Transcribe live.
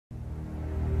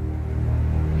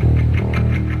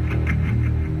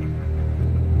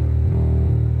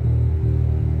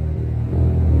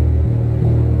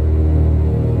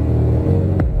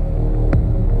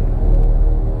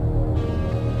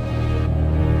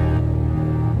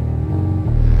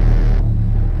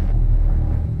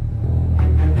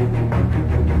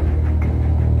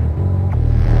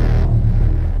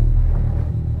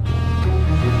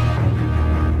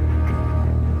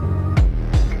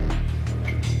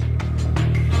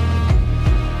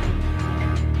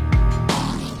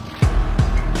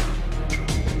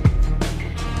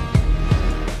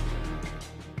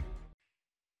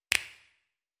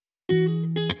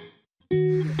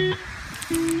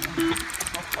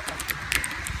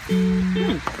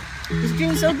This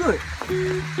drink is so good.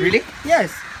 Really?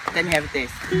 Yes. Let me have a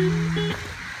taste.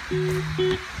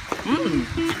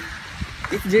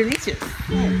 It's delicious.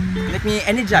 Let me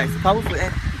energize, powerful,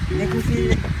 and make me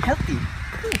feel healthy.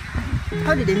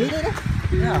 How did they make it?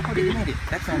 Yeah, how did they make it?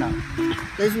 Let's find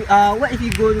out. What if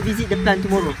you go to visit the plant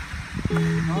tomorrow?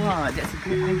 Oh, that's a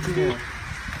good idea.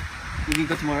 We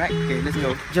go tomorrow, right? Okay, let's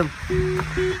go. Jump.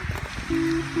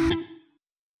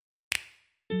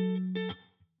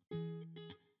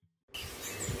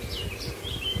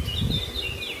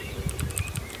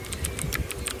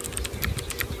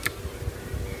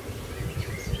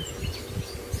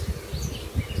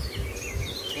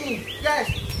 Guys,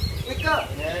 wake up!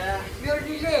 Yeah. We are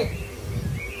already late.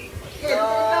 Okay, look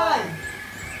at the time.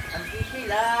 I'm sleepy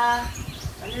lah.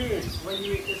 Alice, why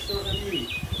you wake up so early?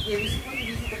 Okay, we're supposed to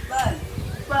visit the plant.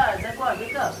 Zakwan,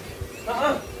 wake up.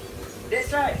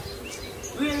 That's right.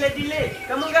 We're already late.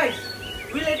 Come on, guys.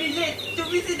 We're already late to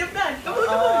visit the plant. Come on,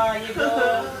 come on. Oh, you go.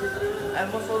 I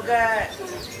almost forgot.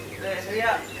 Let's hurry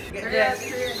up. Get dressed.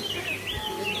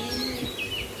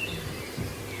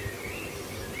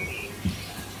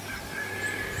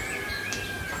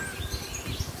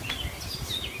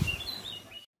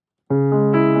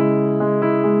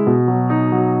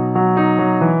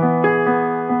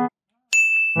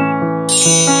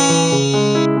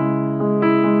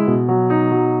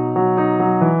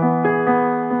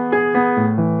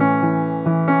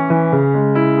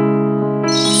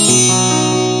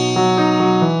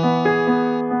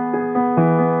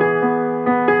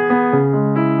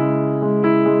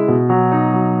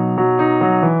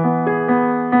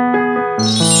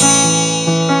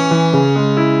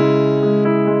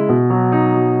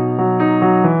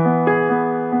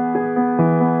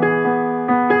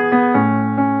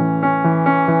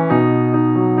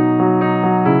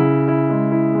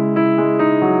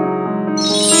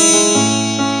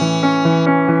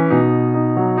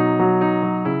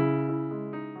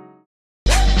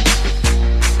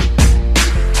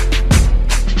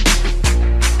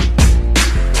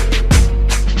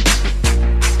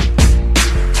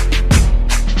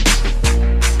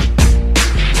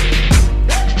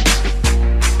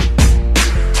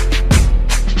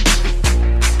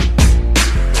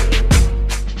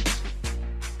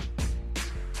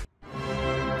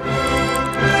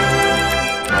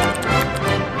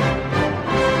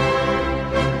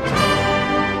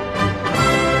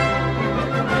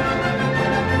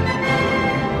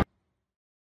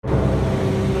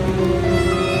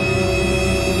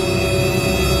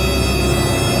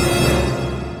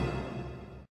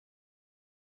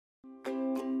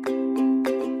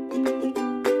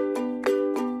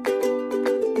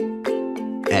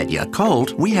 At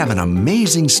Yakult, we have an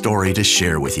amazing story to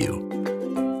share with you.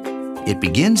 It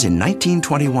begins in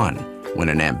 1921, when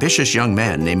an ambitious young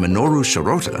man named Minoru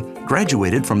Shirota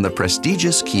graduated from the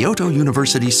prestigious Kyoto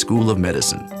University School of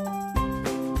Medicine.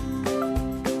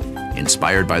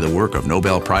 Inspired by the work of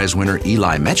Nobel Prize winner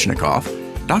Eli Metchnikoff,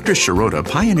 Dr. Shirota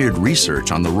pioneered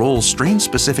research on the role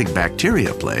strain-specific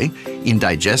bacteria play in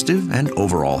digestive and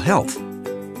overall health.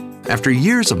 After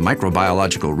years of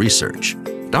microbiological research,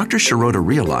 Dr. Shirota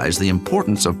realized the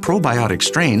importance of probiotic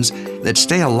strains that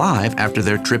stay alive after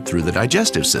their trip through the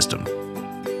digestive system.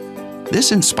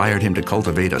 This inspired him to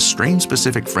cultivate a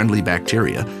strain-specific friendly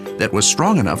bacteria that was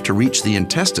strong enough to reach the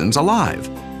intestines alive.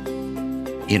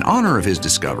 In honor of his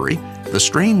discovery, the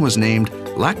strain was named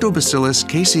Lactobacillus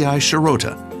casei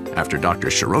shirota, after Dr.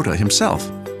 Shirota himself.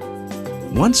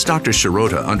 Once Dr.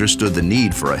 Shirota understood the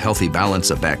need for a healthy balance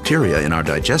of bacteria in our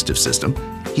digestive system,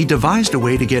 he devised a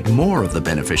way to get more of the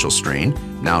beneficial strain,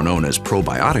 now known as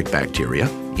probiotic bacteria,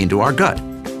 into our gut.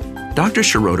 Dr.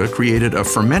 Shirota created a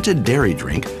fermented dairy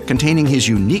drink containing his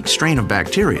unique strain of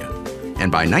bacteria, and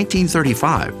by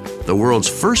 1935, the world's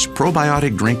first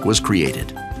probiotic drink was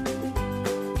created.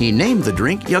 He named the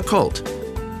drink Yakult,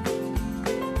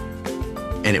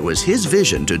 and it was his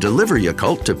vision to deliver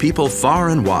Yakult to people far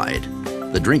and wide.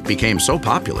 The drink became so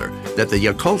popular that the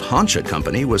Yakult Honsha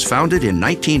Company was founded in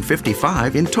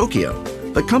 1955 in Tokyo.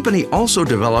 The company also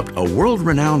developed a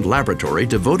world-renowned laboratory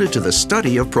devoted to the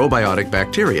study of probiotic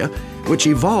bacteria, which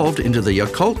evolved into the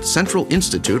Yakult Central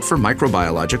Institute for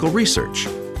Microbiological Research.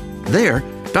 There,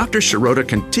 Dr. Shirota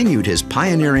continued his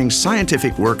pioneering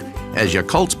scientific work as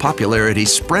Yakult's popularity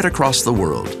spread across the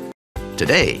world.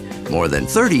 Today, more than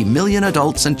 30 million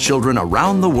adults and children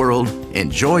around the world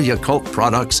enjoy Yakult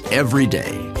products every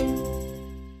day.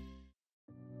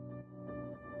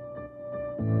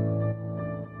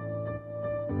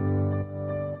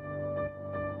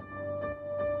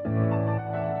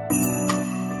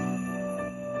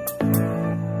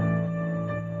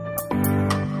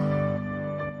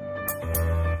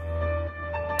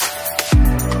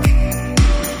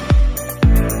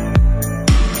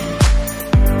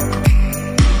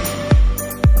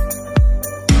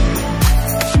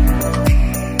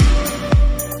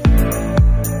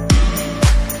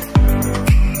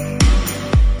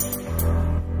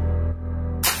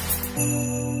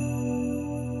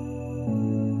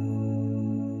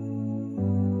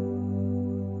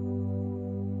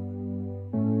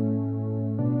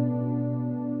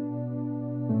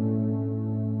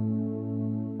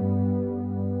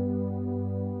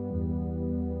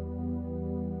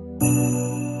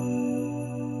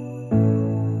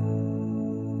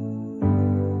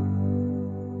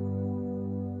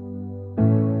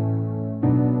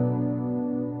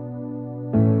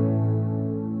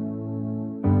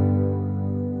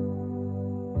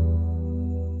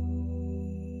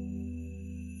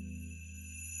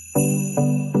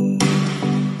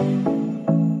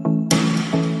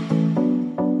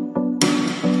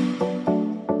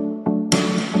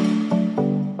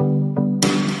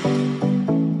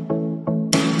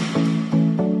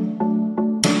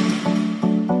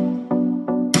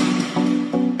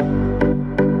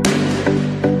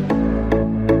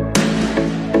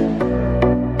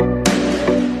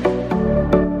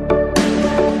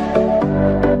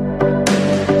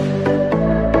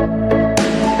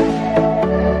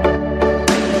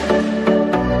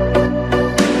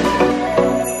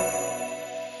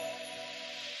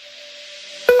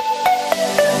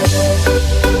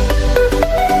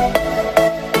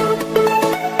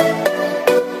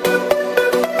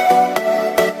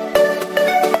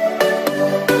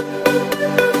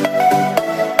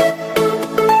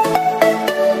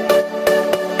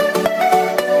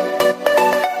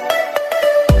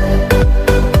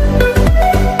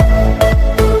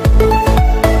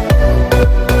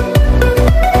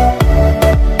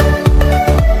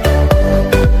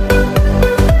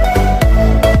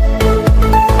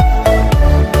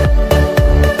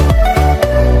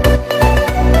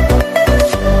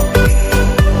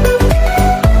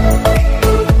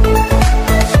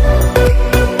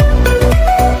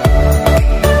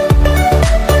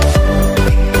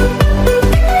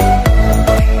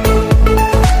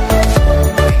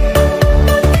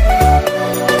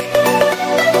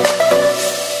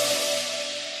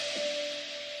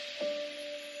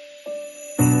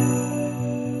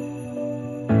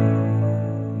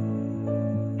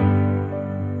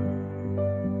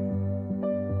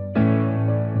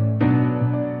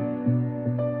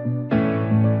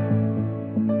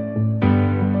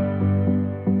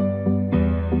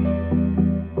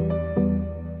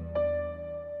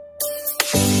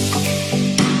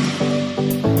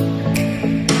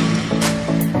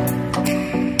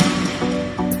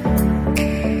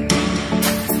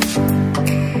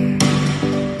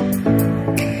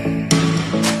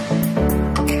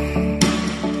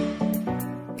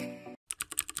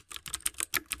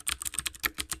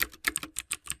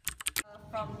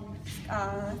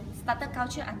 starter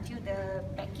culture until the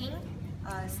packing,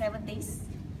 7 days.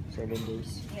 7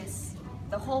 days. Yes,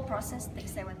 the whole process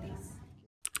takes 7 days.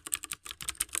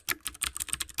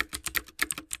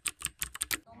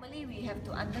 Normally we have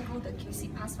to undergo the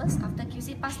QC pass first. After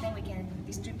QC pass, then we can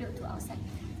distribute to outside.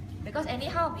 Because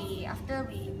anyhow, after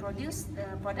we produce the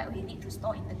product, we need to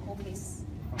store in the cold place.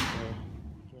 Okay.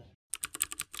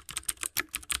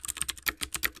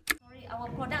 Sorry, our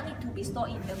product need to be stored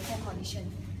in the cold condition.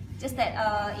 Just that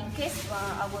in case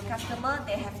our customer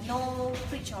they have no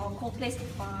fridge or cold place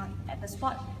at the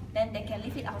spot, then they can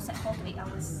leave it outside 4 to 8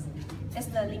 hours. That's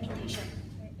the limitation.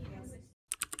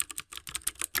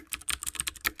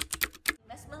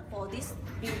 Investment for this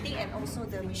building and also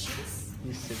the machines.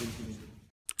 This 17.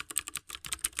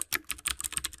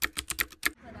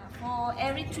 For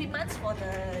every 3 months for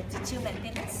the detail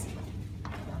maintenance.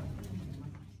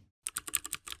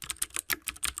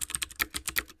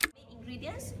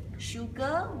 Ingredients: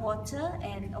 sugar, water,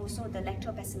 and also the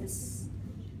lactobacillus.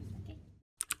 Okay.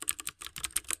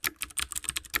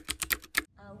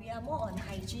 We are more on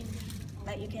hygiene.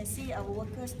 Like you can see, our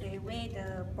workers they wear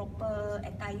the proper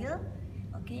attire,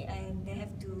 okay, and they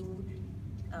have to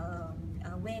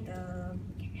wear the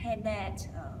hairnet,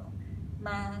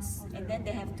 mask, and then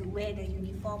they have to wear the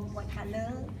uniform white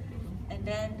color. And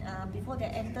then before they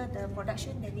enter the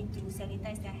production, they need to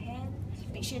sanitize their hand,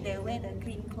 make sure they wear the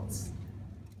clean clothes.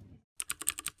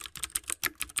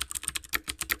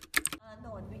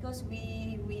 No, because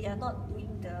we are not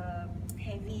doing the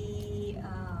heavy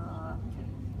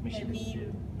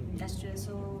industrial,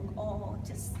 so all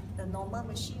just the normal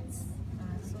machines.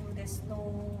 So there's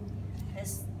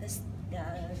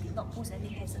did not pose any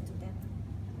hazard to them.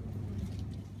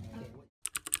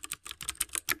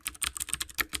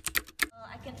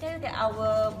 I can tell you that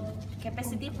our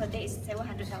capacity per day is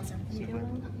 700,000.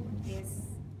 Yes.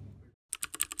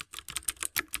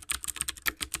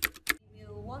 If you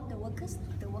want the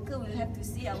worker will have to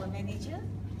see our manager,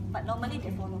 but normally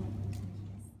they follow.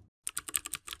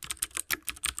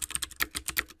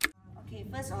 Okay,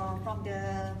 first from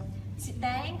the seed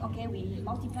tank, okay, we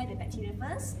multiply the bacteria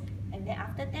first, and then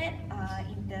after that,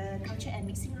 in the culture and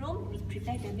mixing room, we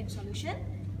prepare the milk solution.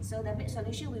 So the milk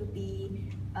solution will be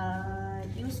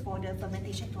used for the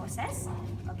fermentation process.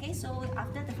 Okay, so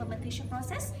after the fermentation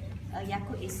process,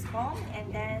 Yakult is formed,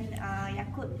 and then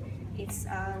Yakult is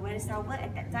very sour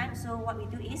at that time. So what we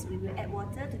do is we will add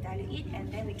water to dilute it,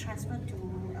 and then we transfer to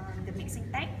the mixing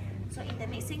tank. So in the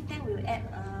mixing tank, we will add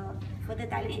further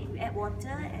dilute it. We add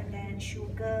water and then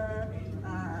sugar,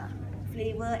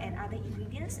 flavor, and other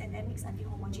ingredients, and then mix until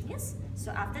homogeneous.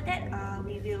 So after that,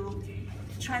 we will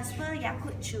transfer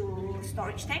Yakult to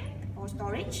storage tank for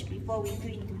storage before we do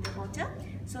into the bottle.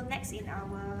 So next in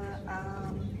our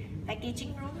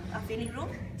packaging room, filling room,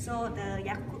 so the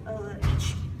Yakult,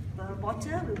 each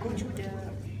bottle will go through the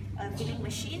filling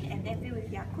machine and then fill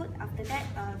with Yakult. After that,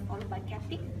 followed by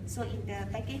capping. So in the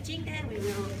packaging there, we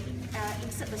will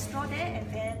insert the straw there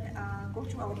and then go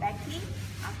through our packing.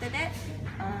 After that,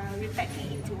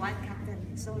 repacking into one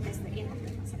carton. So that's the end of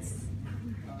the process.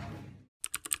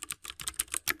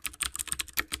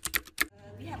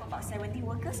 We have about 70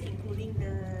 workers, including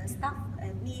the staff,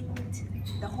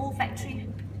 the whole factory.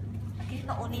 Okay,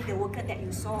 not only the worker that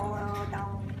you saw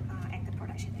down at the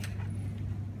production area.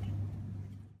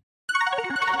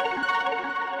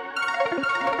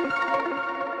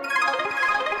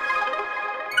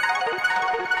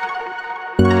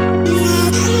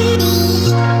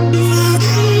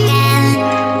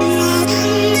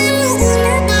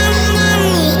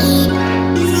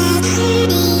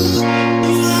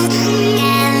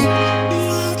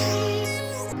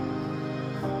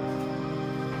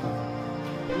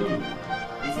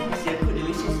 Isn't this Yakult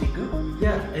deliciously good?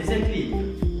 Yeah, exactly.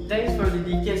 Thanks for the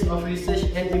decades of research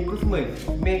and improvement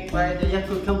made by the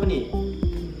Yakult company.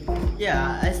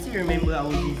 Yeah, I still remember our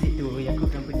visit to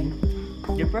Yakult company.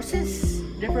 The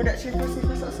production process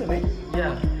was awesome, right?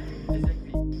 Yeah, exactly.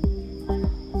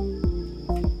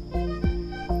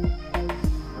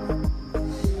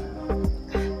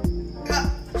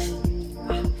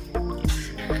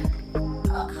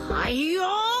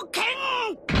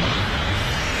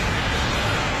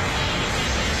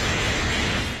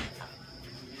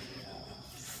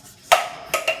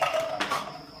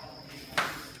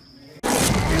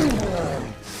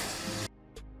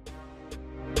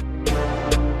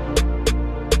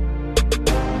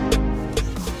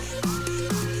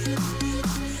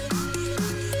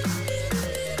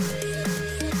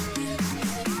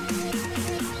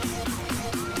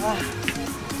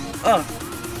 Oh,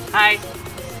 hi.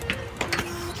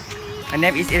 My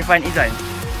name is Irfan Izan.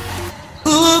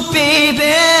 Ooh,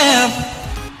 baby.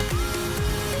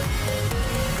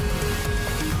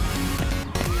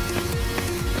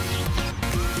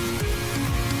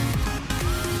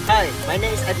 Hi, my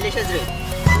name is Adli Shazrin.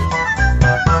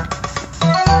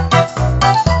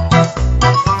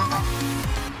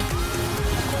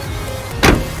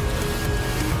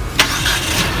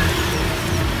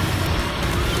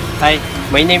 Hi,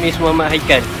 my name is Muhammad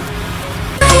Haikal.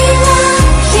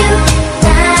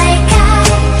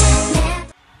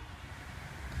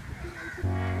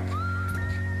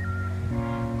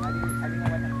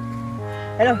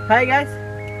 Hello, hi guys.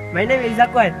 My name is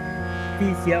Zakwan.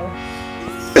 Peace, yo.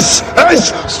 This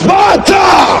is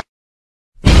Sparta!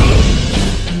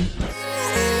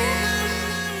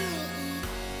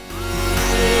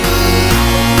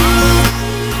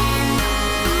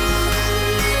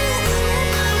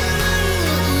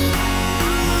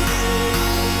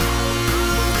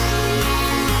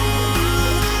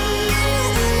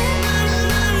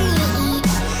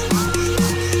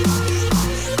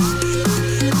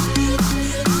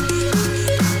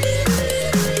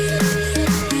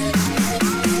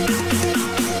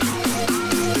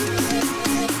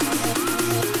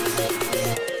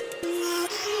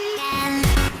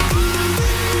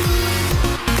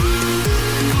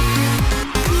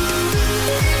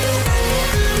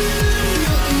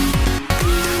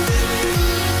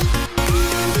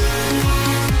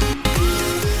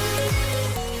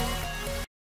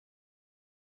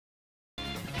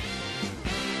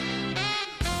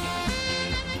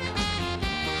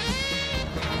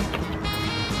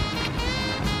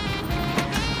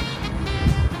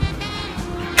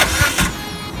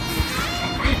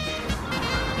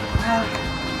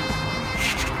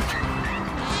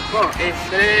 Oh,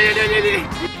 dali.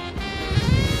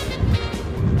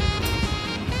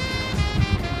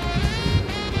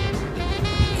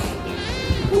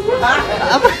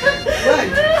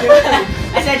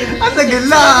 Asal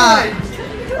gelak?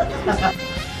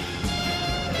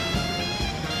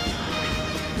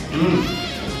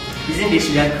 Isn't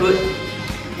this Yakult?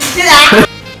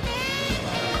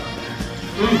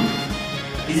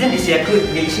 Isn't this Yakult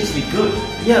deliciously good?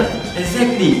 Yeah,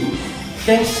 exactly.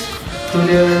 Thanks to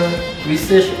the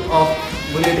research of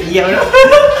Buddha.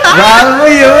 Bravo,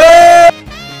 yo!